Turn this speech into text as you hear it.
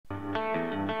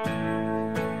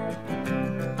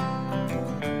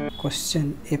Question: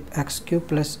 if x3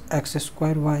 plus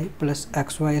x2y plus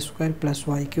xy2 plus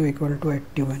yq equal to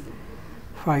 81,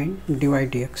 find dy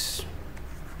dx.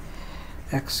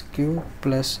 x3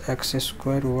 plus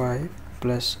x2y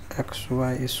plus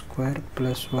xy2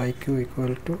 plus yq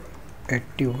equal to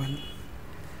 81।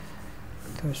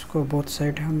 तो इसको both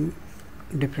side हम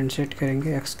differentiate करेंगे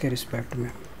x के respect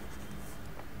में।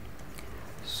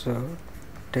 सो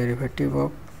derivative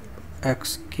of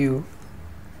x3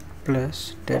 plus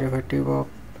derivative of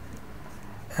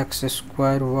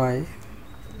x2y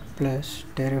plus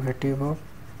derivative of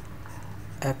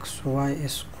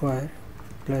xy2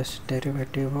 plus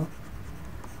derivative of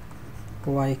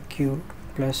yq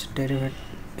plus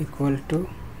derivative equal to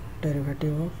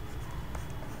derivative of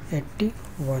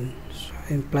 81।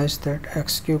 So implies that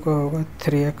x3 का होगा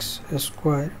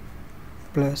 3x²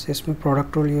 plus इसमें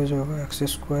product rule use होगा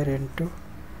x² into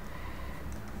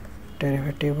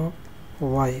derivative of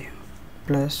y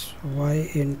plus y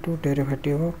into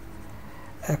derivative of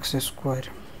x²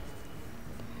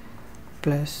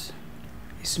 plus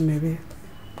इसमें भी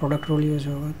product rule use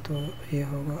होगा, तो ये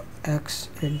होगा x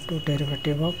into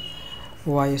derivative of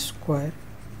y²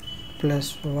 plus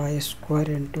y²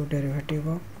 into derivative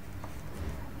of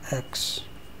x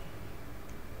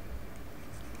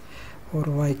और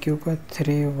yq का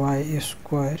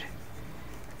 3y²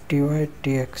 dy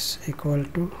dx equal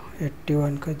to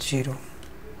 81 का 0।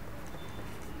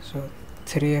 सो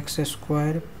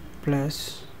 3x² plus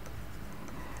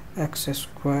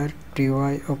x² dy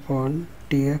upon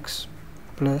dx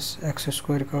plus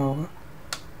x² का होगा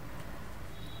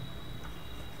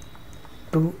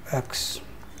 2x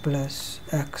प्लस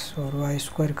x और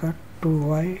y² का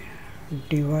 2y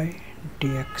dy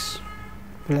dx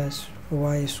plus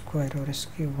y² और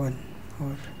इसकी 1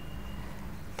 और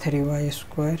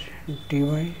 3y² dy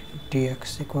dx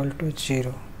equal to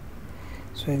 0।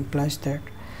 So implies that,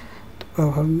 तो अब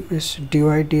हम इस dy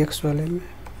dx वाले में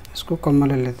इसको कॉमन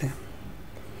ले लेते हैं,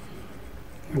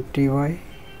 dy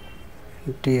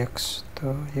dx, तो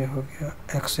ये हो गया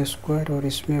x² और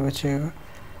इसमें बचेगा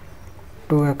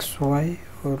 2xy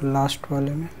और लास्ट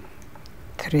वाले में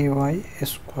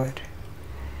 3y²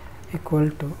 इक्वल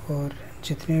टू, और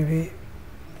जितने भी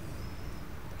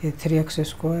ये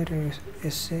 3x²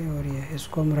 इससे और ये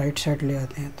इसको हम राइट साइड ले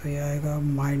आते हैं, तो ये आएगा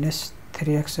minus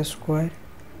 3x²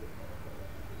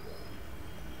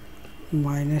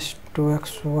 minus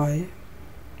 2xy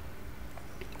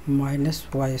minus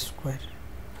y²।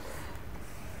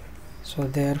 So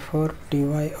therefore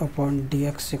dy upon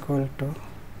dx equal to,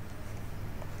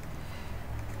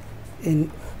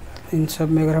 इन सब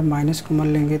में अगर हम माइनस कॉमन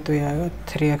लेंगे तो ये आएगा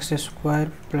 3x²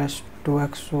 plus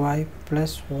 2xy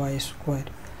plus y²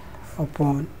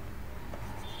 upon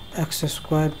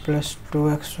x² plus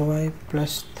 2xy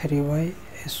plus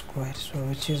 3y²। So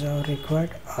which is our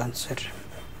required answer.